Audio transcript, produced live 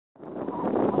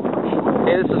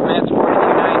Hey, this is Matt's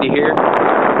 4290 here. It's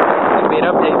going to be an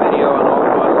update video on all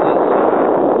the buses.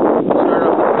 We'll start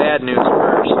off with the bad news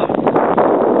first.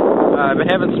 I've been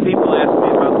having some people ask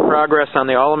me about the progress on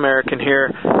the All-American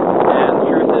here, and the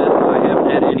truth is I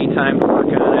haven't had any time to work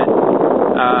on it.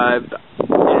 It's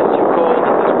too cold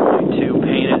at this point to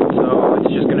paint it, so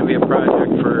it's just going to be a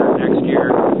project for next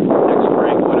year, next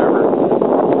spring, whatever.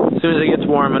 As soon as it gets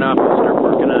warm enough, I'll start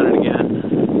working on it again.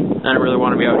 I don't really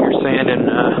want to be out here sanding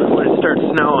when it starts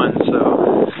snowing,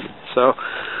 so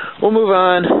we'll move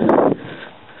on.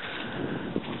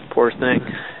 Poor thing,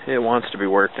 it wants to be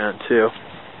worked on too.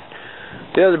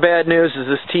 The other bad news is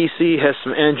this TC has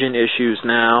some engine issues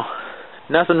now.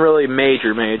 Nothing really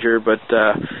major, but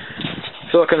if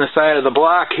you look on the side of the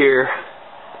block here,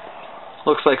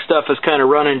 looks like stuff is kind of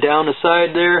running down the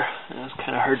side there. It's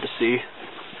kind of hard to see,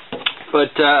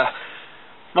 but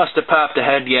must have popped the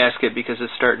head gasket because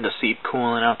it's starting to seep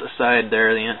coolant out the side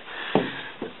there. You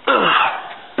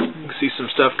can see some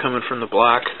stuff coming from the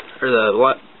block, or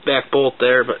the back bolt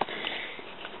there, but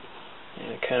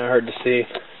kind of hard to see.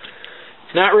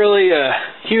 Not really a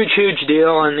huge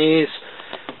deal on these.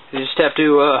 You just have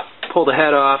to pull the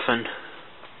head off and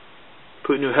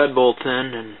put new head bolts in,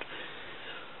 and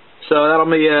so that'll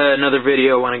be another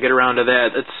video when I get around to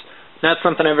that. It's not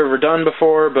something I've ever done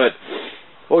before, but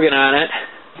we'll get on it.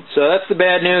 So that's the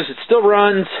bad news. It still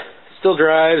runs, still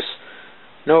drives.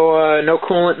 No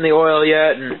coolant in the oil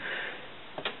yet, and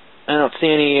I don't see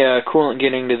any coolant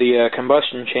getting to the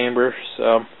combustion chamber,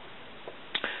 so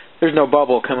there's no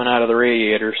bubble coming out of the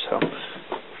radiator, so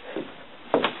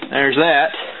there's that.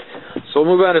 So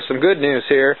we'll move on to some good news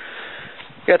here.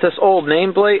 Got this old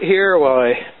nameplate here. Well,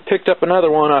 I picked up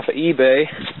another one off of eBay,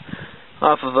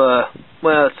 off of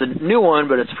well, it's a new one,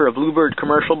 but it's for a Bluebird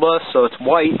commercial bus, so it's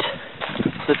white.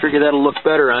 So I figure that'll look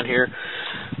better on here.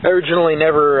 I originally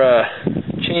never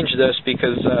changed this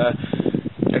because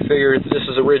I figured this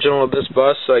is original of this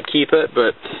bus, so I'd keep it,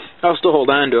 but I'll still hold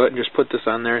on to it and just put this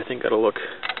on there. I think that'll look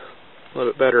a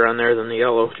little bit better on there than the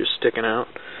yellow just sticking out.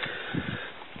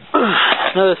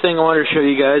 Another thing I wanted to show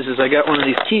you guys is I got one of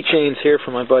these keychains here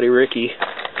from my buddy Ricky.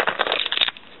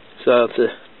 So it's a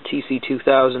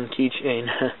TC2000 keychain.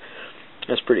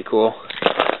 That's pretty cool.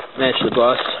 Match the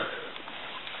bus.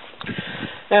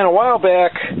 And a while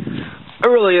back, I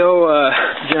really owe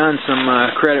John some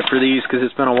credit for these because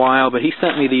it's been a while, but he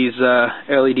sent me these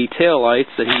LED tail lights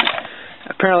that he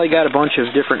apparently got a bunch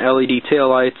of different LED tail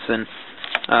lights and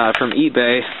from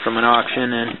eBay from an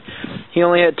auction, and he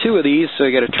only had 2 of these, so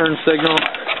he got a turn signal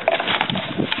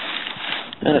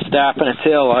and a stop and a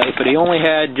tail light, but he only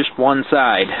had just one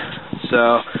side.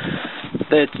 So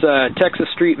that's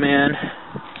txstreetman,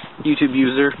 YouTube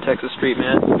user,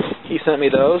 txstreetman. He sent me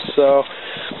those, so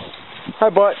I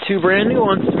bought 2 brand new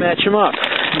ones to match them up.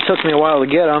 It took me a while to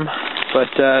get them, but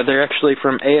they're actually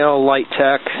from AL Light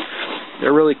Tech.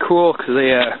 They're really cool because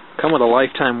they come with a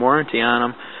lifetime warranty on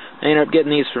them. I ended up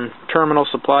getting these from Terminal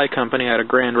Supply Company out of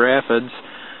Grand Rapids.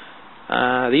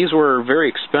 These were very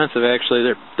expensive, actually.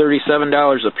 They're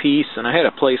 $37 a piece, and I had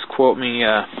a place quote me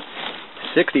 $60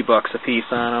 a piece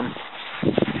on them.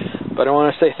 But I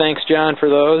want to say thanks, John, for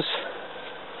those.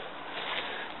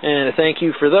 And a thank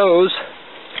you for those,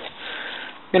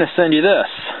 I'm going to send you this.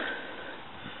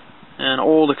 An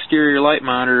old exterior light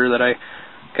monitor that I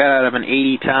got out of an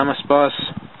 80 Thomas bus,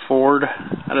 Ford,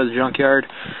 out of the junkyard.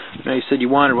 You said you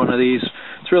wanted one of these.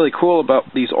 What's really cool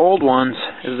about these old ones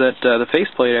is that the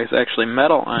faceplate is actually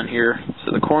metal on here,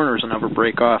 so the corners will never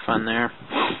break off on there.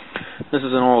 This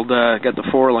is an old, got the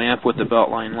 4 lamp with the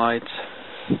beltline lights.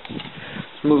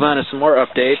 Let's move on to some more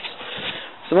updates.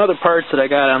 Some other parts that I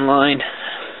got online.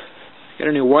 Got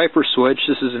a new wiper switch.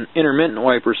 This is an intermittent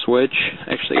wiper switch.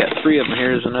 Actually got 3 of them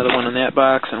here. There's another one in that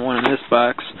box and one in this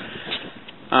box.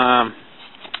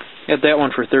 Got that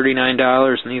one for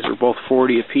 $39, and these are both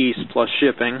 $40 a piece plus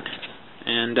shipping.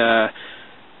 And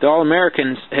the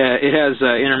All-American, it has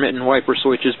intermittent wiper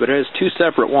switches, but it has 2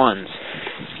 separate ones.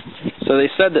 So they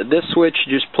said that this switch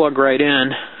just plug right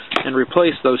in and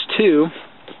replace those 2,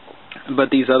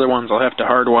 but these other ones I'll have to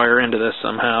hardwire into this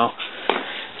somehow.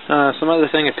 Some other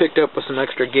thing I picked up with some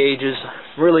extra gauges.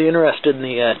 I'm really interested in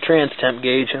the trans temp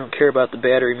gauge. I don't care about the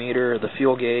battery meter or the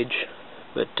fuel gauge,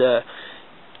 but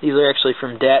these are actually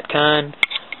from Datcon,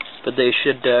 but they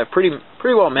should pretty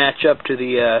well match up to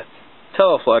the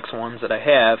Teleflex ones that I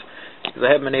have, because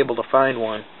I haven't been able to find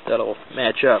one that'll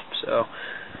match up. So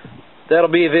that'll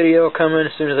be a video coming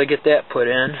as soon as I get that put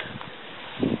in.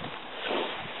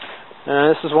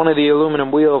 This is one of the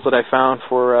aluminum wheels that I found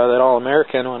for that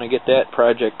All-American when I get that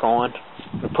project going.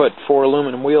 I'm going to put 4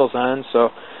 aluminum wheels on, so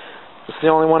this is the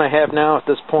only one I have now at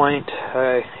this point.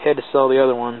 I had to sell the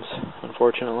other ones, unfortunately.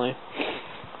 unfortunately.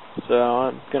 So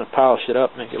I'm going to polish it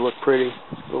up, make it look pretty,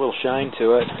 a little shine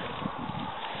to it.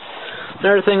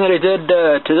 Another thing that I did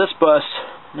to this bus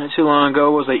not too long ago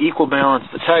was I equal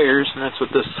balanced the tires, and that's what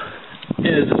this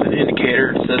is an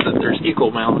indicator. It says that there's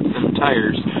equal balance in the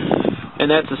tires. And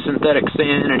that's a synthetic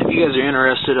sand, and if you guys are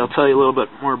interested, I'll tell you a little bit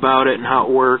more about it and how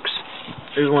it works.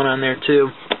 There's one on there too.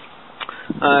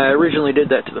 I originally did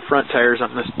that to the front tires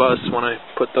on this bus when I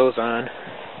put those on.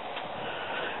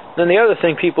 Then the other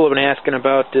thing people have been asking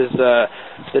about is the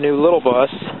new little bus.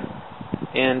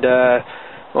 And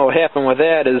well, what happened with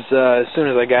that is as soon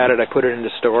as I got it, I put it into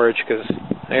storage because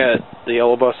I got the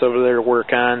yellow bus over there to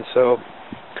work on. So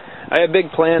I have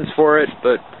big plans for it,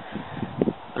 but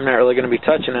I'm not really going to be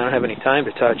touching it. I don't have any time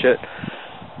to touch it.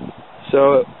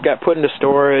 So it got put into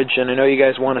storage, and I know you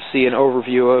guys want to see an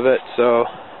overview of it, so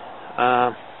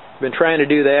I've been trying to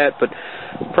do that, but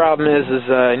the problem is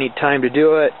I need time to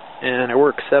do it, and I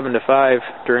work 7 to 5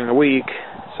 during the week,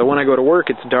 so when I go to work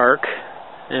it's dark,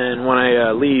 and when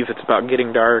I leave it's about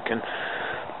getting dark, and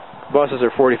buses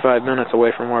are 45 minutes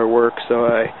away from where I work, so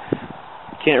I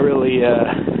can't really,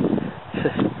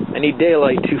 I need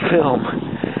daylight to film.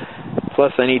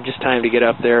 Plus, I need just time to get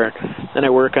up there. Then I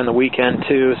work on the weekend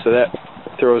too, so that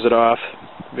throws it off,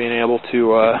 being able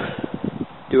to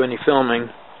do any filming.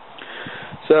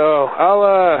 So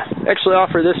I'll actually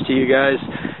offer this to you guys.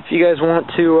 If you guys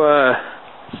want to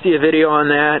see a video on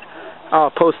that, I'll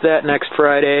post that next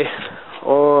Friday.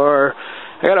 Or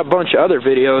I got a bunch of other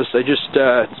videos. I just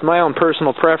it's my own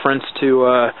personal preference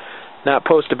to not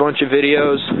post a bunch of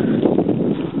videos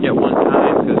at one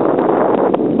time, because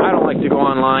I don't like to go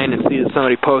online and see that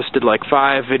somebody posted like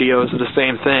 5 videos of the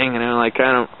same thing, and I'm like,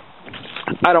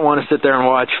 I don't want to sit there and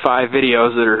watch 5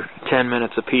 videos that are 10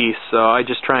 minutes apiece. So I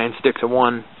just try and stick to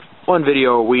one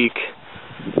video a week.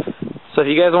 So if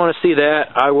you guys want to see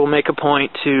that, I will make a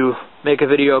point to make a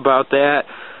video about that.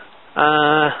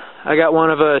 I got one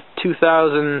of a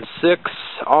 2006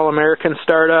 All-American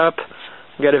startup.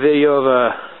 I got a video of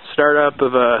a startup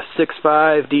of a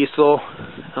 6.5 diesel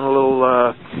and a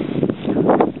little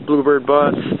Bluebird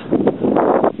bus.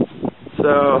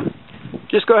 So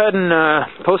just go ahead and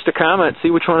post a comment, see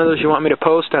which one of those you want me to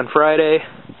post on Friday,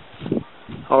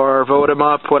 or vote them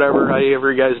up,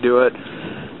 however you guys do it.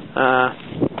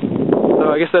 So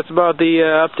I guess that's about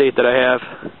the update that I have.